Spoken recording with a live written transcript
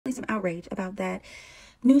apparently some outrage about that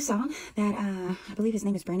new song that I believe his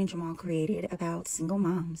name is Brandon Jamal created about single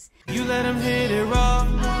moms. You let him hit it raw.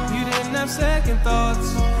 You didn't have second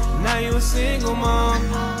thoughts. Now you a single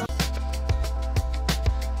mom.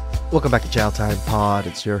 Welcome back to TheChowTimePod.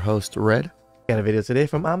 It's your host, Red. Got a video today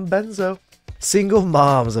from I'm Benzo. Single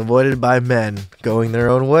moms avoided by men going their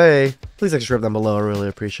own way. Please subscribe down below. I really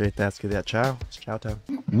appreciate that. Let's give that chow. It's chow time.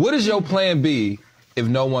 What is your plan B if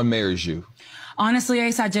no one marries you? Honestly,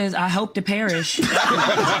 Ace, I hope to perish. No,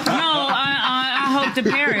 I hope to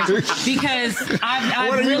perish because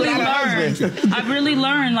I've really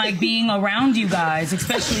learned like being around you guys,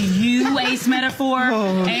 especially you, Ace Metaphor,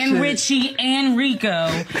 and shit. Richie and Rico,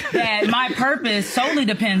 that my purpose solely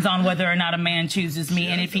depends on whether or not a man chooses me,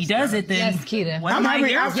 and if he does it, then yes, Keita. What am I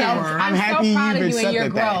here for? I'm so proud of you and your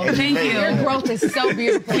growth. Thank you. Your growth is so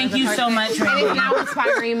beautiful. Thank you so much, and it's now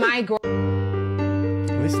inspiring my growth.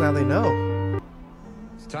 At least now they know.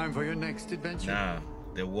 Time for your next adventure. Nah,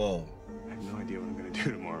 the wall. I have no idea what I'm gonna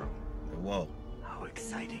do tomorrow. The wall. How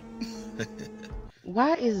exciting.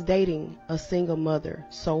 Why is dating a single mother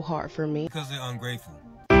so hard for me? Because they're ungrateful.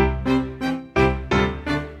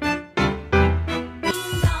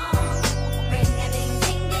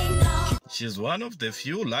 She's one of the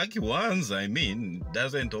few lucky ones. I mean,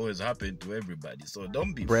 doesn't always happen to everybody. So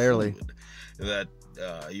don't be rarely fooled that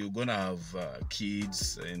you're gonna have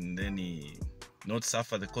kids and then not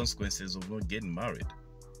suffer the consequences of not getting married.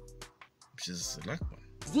 Which is a lucky one.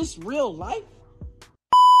 Is this real life?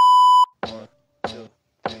 1, 2,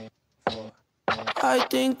 3, 4. I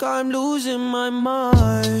think I'm losing my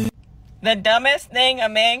mind. The dumbest thing a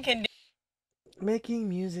man can do. Making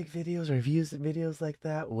music videos or videos like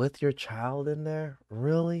that with your child in there?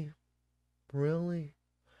 Really? Really?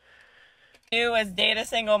 Do is date a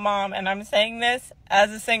single mom, and I'm saying this as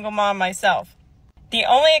a single mom myself. The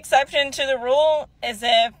only exception to the rule is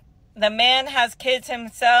if the man has kids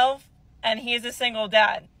himself and he's a single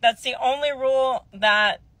dad. That's the only rule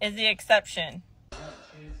that is the exception.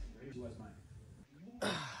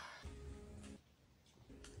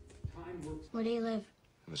 Where do you live?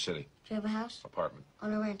 In the city. Do you have a house? Apartment.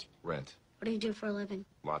 On a rent? Rent. What do you do for a living?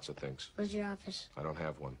 Lots of things. Where's your office? I don't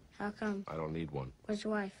have one. How come? I don't need one. Where's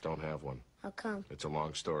your wife? Don't have one. How come? It's a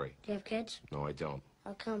long story. Do you have kids? No, I don't.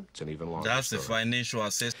 How come? It's an even longer That's story. the financial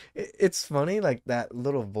assistance. It's funny, like that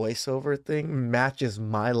little voiceover thing matches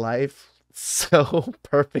my life so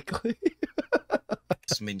perfectly.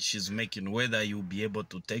 I mean, she's making whether you'll be able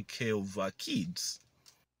to take care of kids.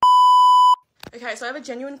 Okay, so I have a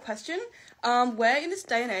genuine question. Where in this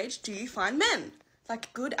day and age do you find men?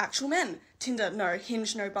 Like good actual men? Tinder, no.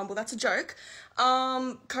 Hinge, no. Bumble, that's a joke.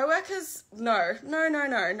 Co-workers, no.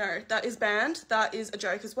 No. That is banned. That is a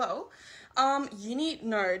joke as well. Uni,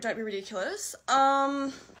 no. Don't be ridiculous.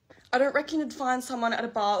 I don't reckon you'd find someone at a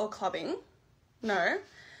bar or clubbing. No.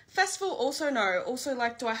 Festival, also no. Also,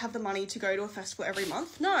 like, do I have the money to go to a festival every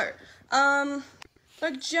month? No.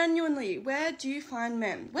 Like, genuinely, where do you find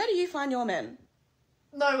men? Where do you find your men?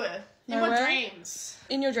 Nowhere. In my dreams.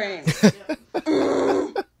 In your dreams.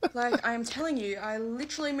 Like, I'm telling you, I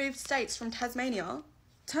literally moved states from Tasmania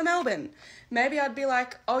to Melbourne. Maybe I'd be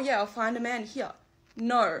like, oh yeah, I'll find a man here.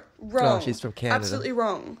 No, wrong. Oh, she's from Canada. Absolutely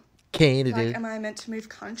wrong. Canada. Like, am I meant to move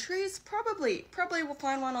countries? Probably. Probably we'll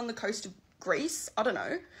find one on the coast of Greece. I don't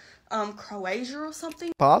know. Croatia or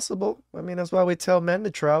something. Possible. I mean, that's why we tell men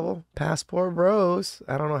to travel. Passport bros.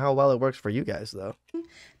 I don't know how well it works for you guys, though.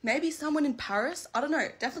 Maybe someone in Paris. I don't know.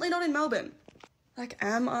 Definitely not in Melbourne. Like,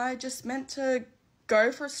 am I just meant to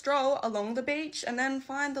go for a stroll along the beach and then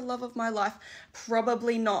find the love of my life?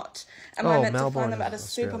 Probably not. Am I meant to find them at a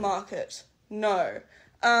supermarket? No.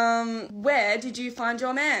 Where did you find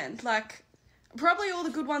your man? Like, probably all the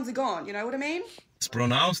good ones are gone, you know what I mean? It's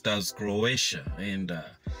pronounced as Croatia, and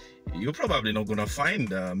you're probably not gonna find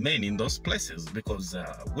men in those places because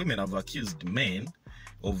women have accused men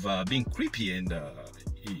of being creepy and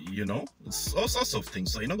you know, it's all sorts of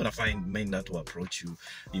things. So you're not gonna find men that will approach you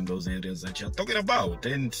in those areas that you're talking about,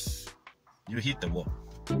 and you hit the wall.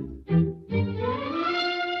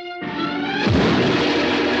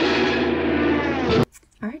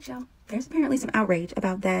 All right, y'all. There's apparently some outrage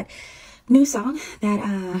about that new song that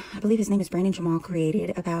I believe his name is Brandon Jamal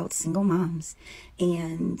created about single moms.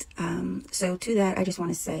 And so to that, I just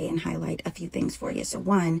want to say and highlight a few things for you. So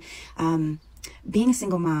one, being a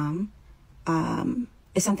single mom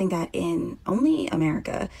is something that in only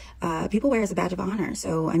America, people wear as a badge of honor.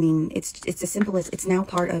 So, I mean, it's as simple as it's now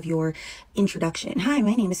part of your introduction. Hi,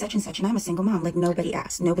 my name is such and such, and I'm a single mom. Like, nobody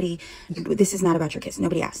asked. Nobody, this is not about your kids.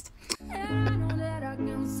 Nobody asked.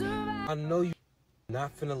 I know you're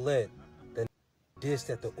not finna let that dissed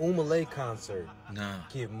at the Umale concert. Nah.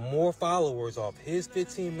 Get more followers off his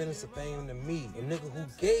 15 minutes of fame than me. A nigga who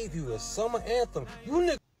gave you a summer anthem. You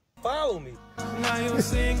nigga follow me. Now you're a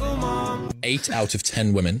single mom. 8 out of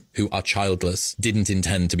 10 women who are childless didn't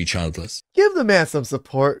intend to be childless. Give the man some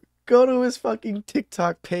support. Go to his fucking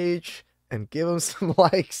TikTok page and give him some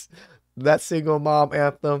likes. That single mom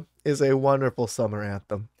anthem is a wonderful summer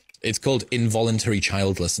anthem. It's called involuntary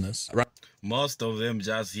childlessness. Right? Most of them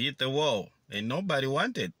just hit the wall, and nobody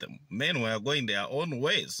wanted them. Men were going their own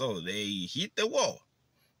way, so they hit the wall.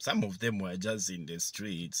 Some of them were just in the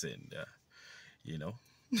streets, and, you know,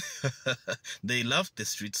 they loved the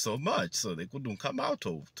streets so much, so they couldn't come out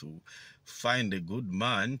to find a good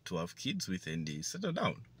man to have kids with and they settle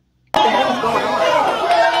down.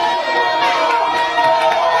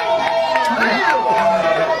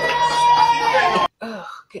 Ugh,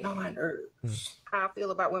 getting on my nerves. How I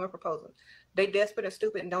feel about women proposing. They desperate and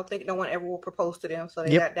stupid and don't think no one ever will propose to them. So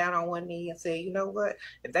they got down on one knee and said, you know what?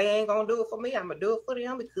 If they ain't gonna do it for me, I'm gonna do it for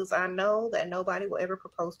them because I know that nobody will ever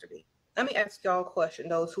propose to me. Let me ask y'all a question,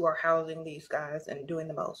 those who are housing these guys and doing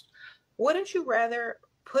the most. Wouldn't you rather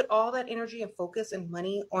put all that energy and focus and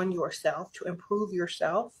money on yourself to improve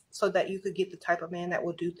yourself so that you could get the type of man that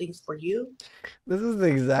will do things for you? This is the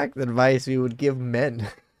exact advice we would give men.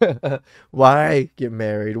 Why get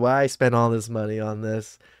married? Why spend all this money on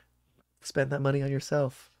this? Spend that money on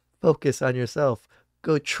yourself. Focus on yourself.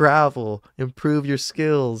 Go travel. Improve your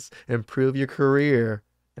skills. Improve your career.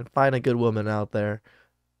 And find a good woman out there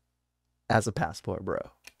as a passport, bro.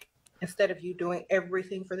 Instead of you doing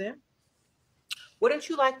everything for them? Wouldn't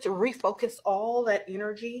you like to refocus all that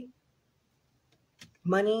energy,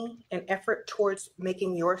 money, and effort towards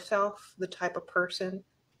making yourself the type of person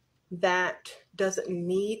that doesn't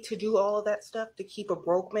need to do all of that stuff to keep a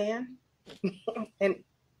broke man and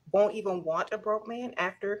won't even want a broke man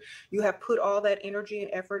after you have put all that energy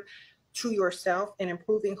and effort to yourself and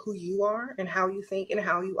improving who you are and how you think and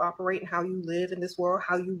how you operate and how you live in this world,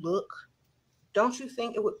 how you look? Don't you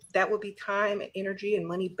think that would be time and energy and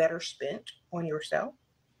money better spent on yourself?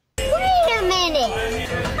 Wait a minute.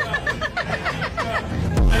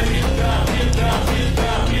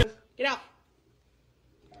 Get out.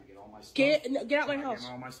 Get out my house.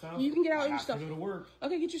 You can get out your stuff. Go to work.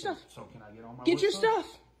 Okay, get your stuff. So can I get all my Get work your stuff.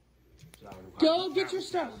 Go get your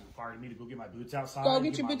stuff. Require me to go get my boots outside. Go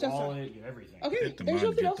get your boots outside. Wallet, get everything. Okay, there's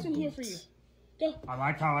nothing else in here for you. Go. I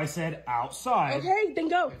like how I said outside. Okay, then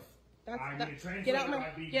go. Get out, man.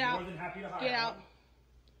 Get out. Get out.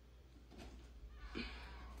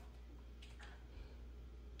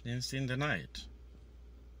 It's in the night.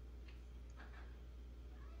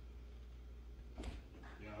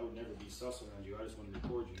 Yeah, I would never be sus around you. I just want to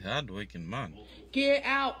record you. Hard-working man. Get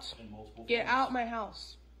out. Get out my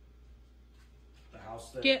house. The house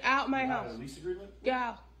that Get out my house. Have a lease agreement? Get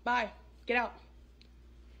out. Bye. Get out.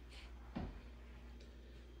 Can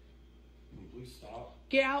you please stop?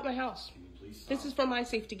 Get out my house. Can you please stop? This is for my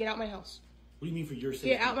safety. Get out my house. What do you mean for your safety?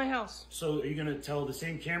 Get out my house. So are you going to tell the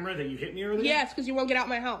same camera that you hit me earlier? Yes, because you won't get out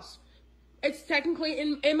my house. It's technically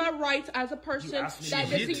in my rights as a person that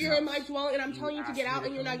this is you're in my dwelling, and I'm telling you to get out,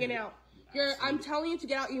 and you're not getting out. I'm telling you to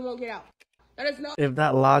get out, and you won't get out. That is not. If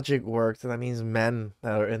that logic works, then that means men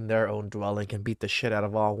that are in their own dwelling can beat the shit out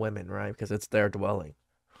of all women, right? Because it's their dwelling.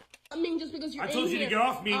 I mean, just because you're I told in you here. to get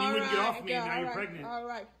off me, and you wouldn't get Right, off me, and now you're pregnant. All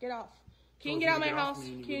right, get off. Can you get out my house?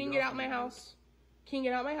 Can you get out my house? Can you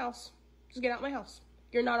get out my house? Just get out my house.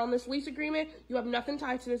 You're not on this lease agreement. You have nothing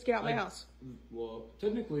tied to this. Get out my house. Well,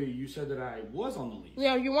 technically, you said that I was on the lease.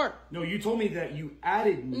 No, you weren't. No, you told me that you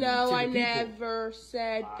added me. No, to I the people. never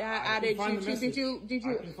said that. I Added can find you the to. message. Did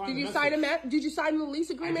you I can find the sign message. Did you sign the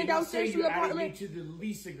lease I agreement did not downstairs say from the you added apartment? me to the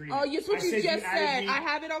lease agreement. Oh, yes, what I you said just added said. me- I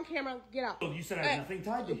have it on camera. Get out. You said I had nothing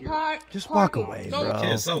tied to here. Just walk away, bro.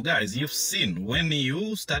 Okay, so guys, you've seen when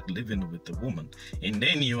you start living with a woman and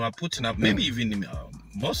then you are putting up maybe even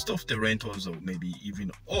most of the rentals or maybe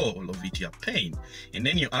even all of it you're paying, and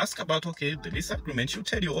then you ask about, okay, the lease agreement, she'll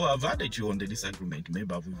tell you, oh, I've added you on the lease agreement,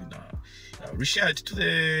 maybe I've even reshared to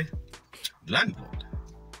the landlord.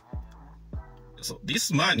 So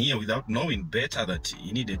this man here, without knowing better that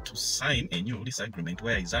he needed to sign a new lease agreement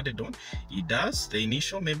where he's added on, he does the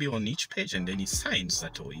initial maybe on each page, and then he signs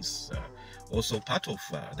that, or he's also part of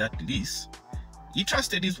that lease. He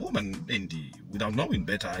trusted his woman, and without knowing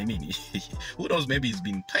better, I mean, who knows, maybe he's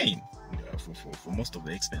been paying for most of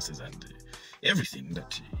the expenses and everything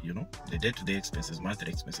that, you know, the day-to-day expenses,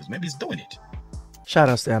 monthly expenses, maybe he's doing it. Shout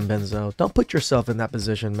out to Benzo. Don't put yourself in that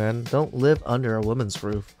position, man. Don't live under a woman's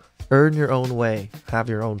roof. Earn your own way. Have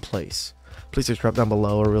your own place. Please subscribe down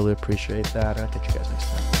below. I really appreciate that. I'll catch you guys next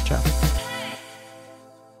time. Ciao.